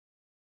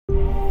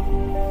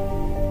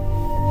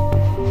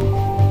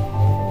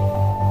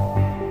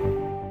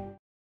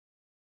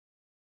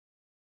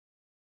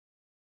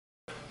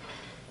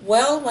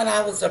Well, when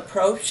I was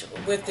approached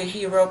with the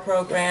HERO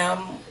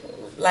program,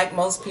 like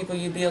most people,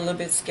 you'd be a little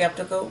bit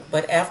skeptical.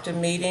 But after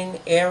meeting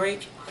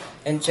Eric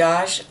and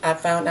Josh, I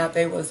found out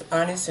they was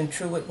honest and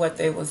true with what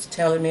they was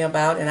telling me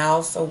about. And I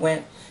also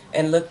went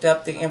and looked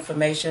up the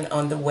information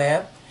on the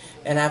web,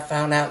 and I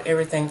found out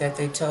everything that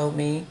they told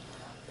me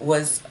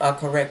was a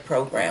correct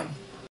program.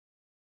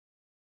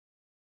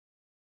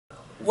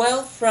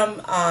 Well, from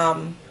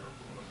a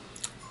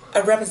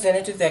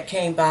representative that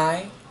came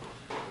by.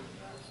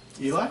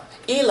 Eli?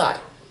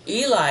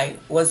 Eli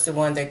was the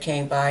one that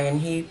came by,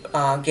 and he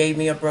gave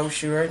me a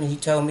brochure, and he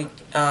told me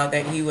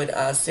that he would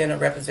send a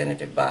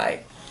representative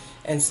by.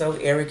 And so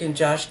Eric and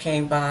Josh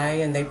came by,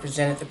 and they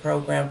presented the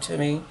program to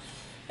me.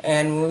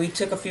 And we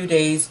took a few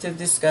days to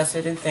discuss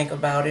it and think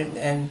about it.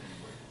 And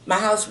my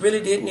house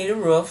really did need a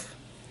roof,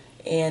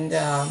 and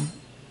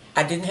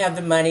I didn't have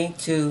the money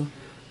to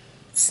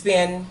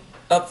spend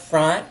up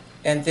front,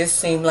 and this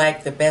seemed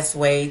like the best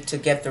way to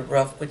get the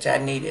roof, which I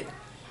needed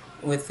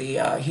with the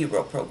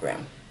HERO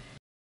program.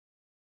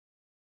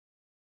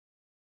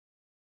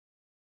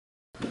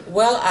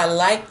 Well, I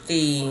like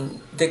the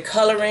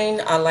coloring,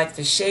 I like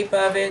the shape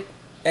of it,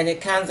 and it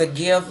kind of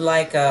give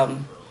like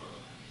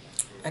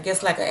I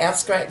guess like an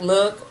abstract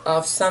look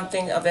of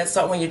something of that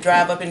sort when you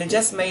drive up, and it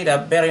just made a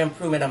better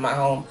improvement on my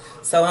home.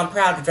 So I'm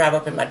proud to drive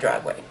up in my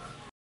driveway.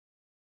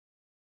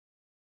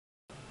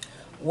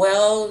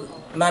 Well,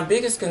 my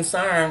biggest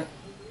concern,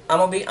 I'm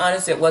going to be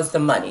honest, it was the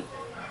money.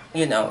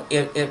 You know,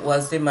 it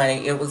was the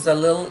money. It was a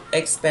little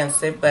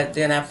expensive, but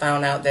then I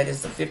found out that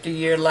it's a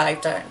 50-year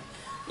lifetime,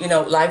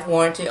 life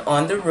warranty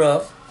on the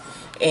roof.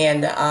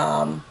 And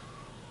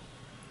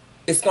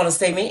it's going to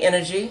save me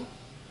energy.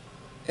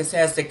 It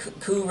has the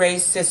cool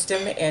race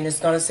system, and it's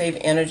going to save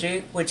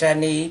energy, which I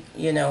need,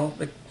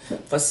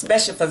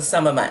 especially for the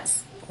summer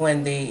months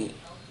when the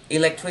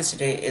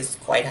electricity is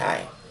quite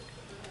high.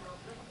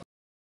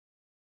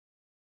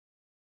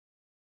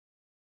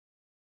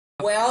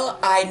 Well,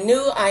 I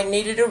knew I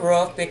needed a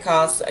roof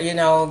because,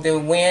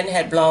 the wind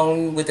had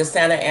blown with the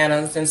Santa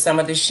Anas and some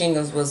of the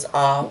shingles was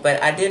off,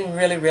 but I didn't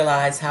really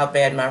realize how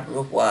bad my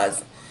roof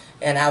was.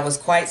 And I was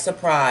quite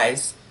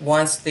surprised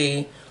once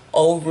the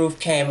old roof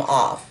came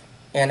off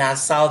and I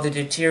saw the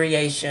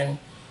deterioration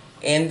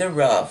in the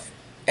roof.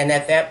 And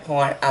at that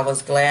point, I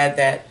was glad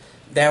that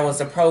there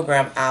was a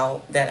program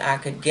out that I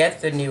could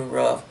get the new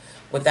roof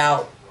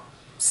without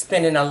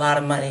spending a lot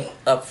of money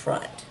up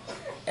front.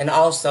 And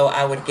also,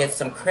 I would get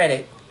some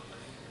credit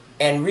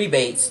and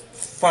rebates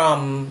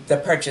from the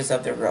purchase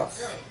of the roof.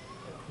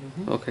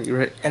 Okay,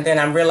 great. And then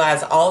I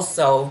realized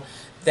also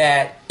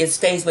that it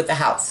stays with the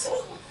house.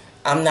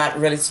 I'm not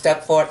really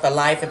stuck for it for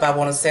life. If I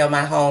want to sell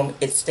my home,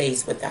 it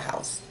stays with the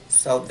house.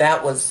 So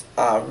that was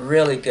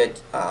really good,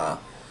 quite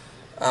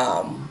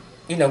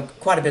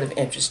a bit of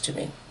interest to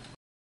me.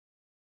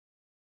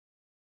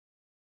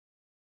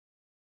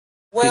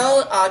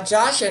 Well,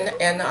 Josh and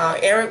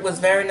Eric was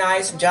very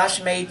nice. Josh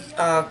made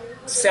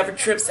several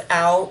trips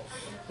out,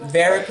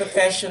 very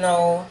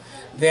professional,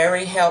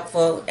 very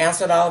helpful,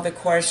 answered all the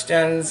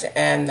questions,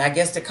 and I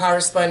guess the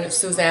correspondent,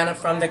 Susanna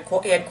from the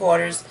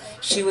headquarters,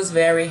 she was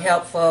very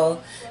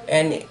helpful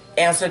and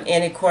answered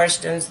any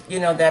questions,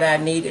 that I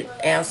needed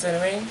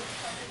answering.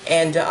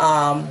 And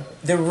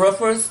the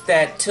roofers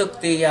that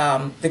took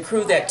the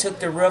crew that took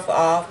the roof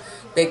off,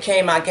 I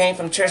came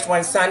from church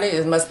one Sunday,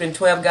 it must have been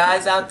 12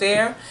 guys out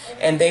there,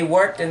 and they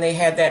worked and they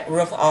had that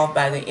roof off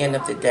by the end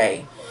of the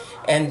day.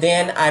 And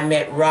then I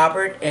met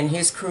Robert and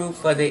his crew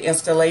for the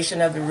installation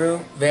of the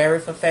roof, very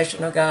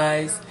professional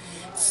guys.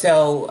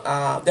 So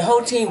the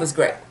whole team was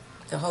great.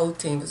 The whole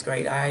team was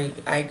great.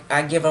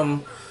 I give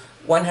them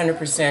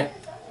 100%,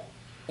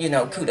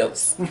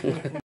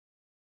 kudos.